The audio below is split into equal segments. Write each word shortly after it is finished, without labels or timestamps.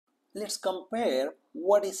Let's compare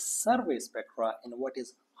what is survey spectra and what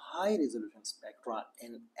is high resolution spectra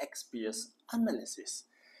in XPS analysis.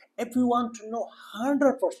 If we want to know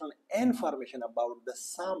 100% information about the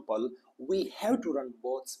sample, we have to run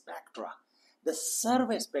both spectra. The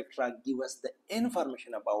survey spectra give us the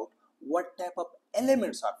information about what type of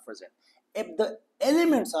elements are present. If the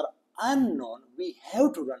elements are unknown, we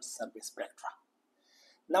have to run survey spectra.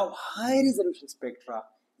 Now, high resolution spectra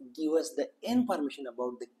give us the information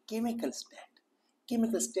about the chemical state.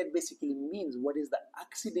 Chemical state basically means what is the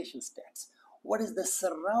oxidation states, what is the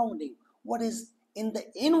surrounding, what is in the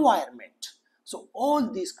environment. So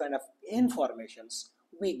all these kind of informations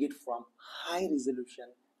we get from high resolution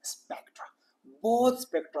spectra. Both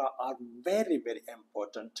spectra are very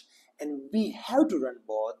important, and we have to run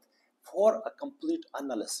both for a complete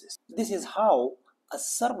analysis. This is how a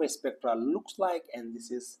survey spectra looks like, and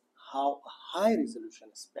this is how a high resolution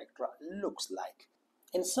spectra looks like.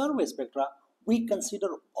 In survey spectra, we consider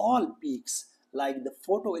all peaks like the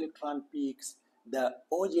photoelectron peaks, the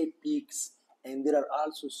OJ peaks, and there are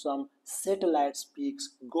also some satellites peaks,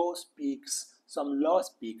 ghost peaks, some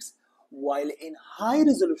lost peaks. While in high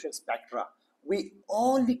resolution spectra, we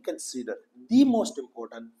only consider the most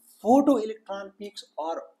important photoelectron peaks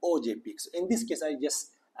or OJ peaks. In this case, I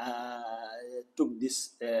just took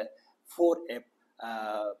this 4F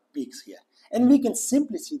peaks here, and we can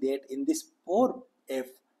simply see that in this 4F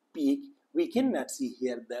peak we cannot see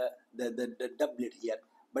here the doublet here,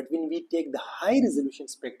 but when we take the high resolution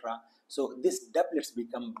spectra, so these doublets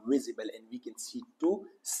become visible and we can see two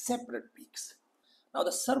separate peaks. Now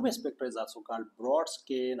the survey spectra is also called broad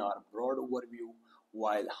scan or broad overview,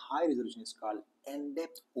 while high resolution is called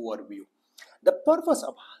in-depth overview. The purpose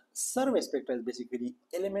of survey spectra is basically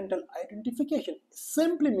elemental identification.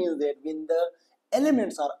 Simply means that when the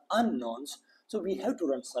elements are unknowns, so we have to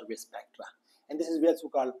run survey spectra. And this is also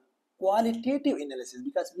called qualitative analysis,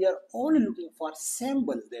 because we are only looking for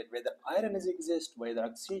samples, that whether iron is exist, whether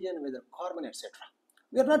oxygen, whether carbon, etc.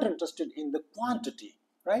 We are not interested in the quantity,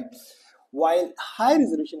 right? While high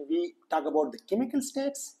resolution, we talk about the chemical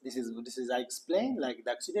states. This is I explained, like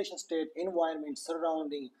the oxidation state, environment,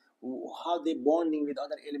 surrounding, how they bonding with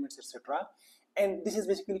other elements, etc. And this is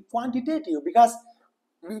basically quantitative, because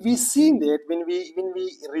we seen that when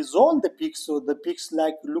we resolve the peaks, so the peaks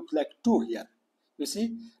look like 2 here. You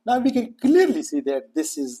see, now we can clearly see that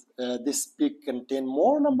this peak contain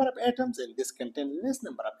more number of atoms and this contain less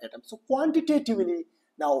number of atoms. So quantitatively,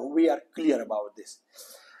 now we are clear about this.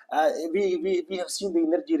 We have seen the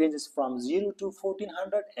energy ranges from 0 to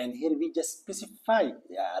 1400, and here we just specify.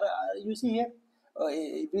 You see here,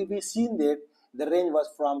 we seen that the range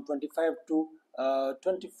was from 25 to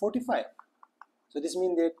 2045. So this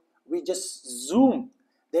means that we just zoom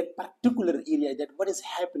that particular area, that what is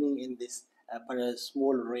happening in this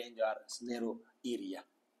small range or narrow area.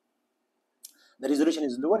 The resolution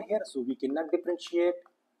is lower here, so we cannot differentiate,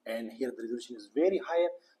 and here the resolution is very higher.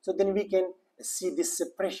 So then we can see this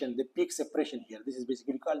separation, the peak separation here. This is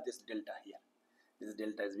basically called this delta here. This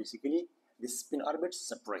delta is basically this spin orbit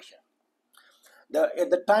separation.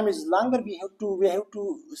 The time is longer, we have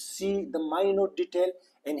to see the minute detail,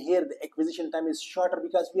 and here the acquisition time is shorter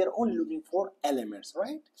because we are only looking for elements,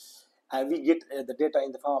 right? We get the data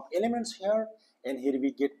in the form of elements here, and here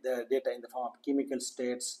we get the data in the form of chemical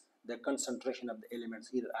states, the concentration of the elements.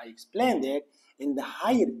 Here I explained that in the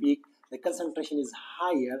higher peak the concentration is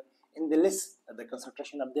higher, in the less the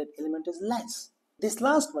concentration of that element is less. This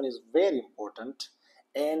last one is very important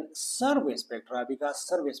in survey spectra, because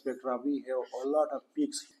survey spectra we have a lot of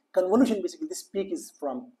peaks. Convolution, basically this peak is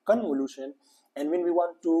from convolution, and when we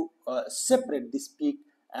want to separate this peak,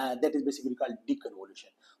 that is basically called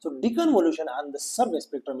deconvolution. So deconvolution on the survey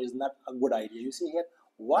spectrum is not a good idea. You see here,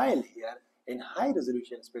 while here in high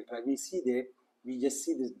resolution spectra we see that we just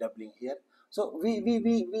see this doubling here. So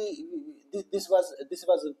this was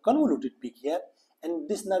a convoluted peak here, and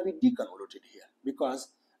this now we deconvoluted here, because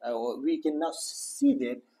we can now see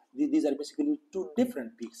that these are basically two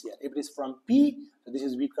different peaks here. If it is from P, so this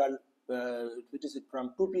is we call it is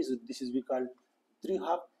from 2P, so this is we call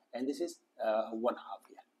 3/2, and this is 1/2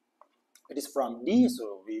 here. It is from D,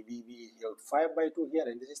 so we have 5/2 here,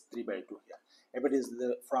 and this is 3/2 here. If it is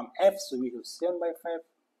from F, so we have 7/5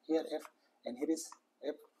 here, F, and here is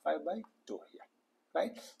F 5/2 here,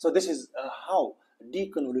 right? So this is how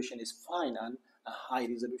deconvolution is fine on a high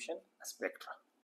resolution spectra.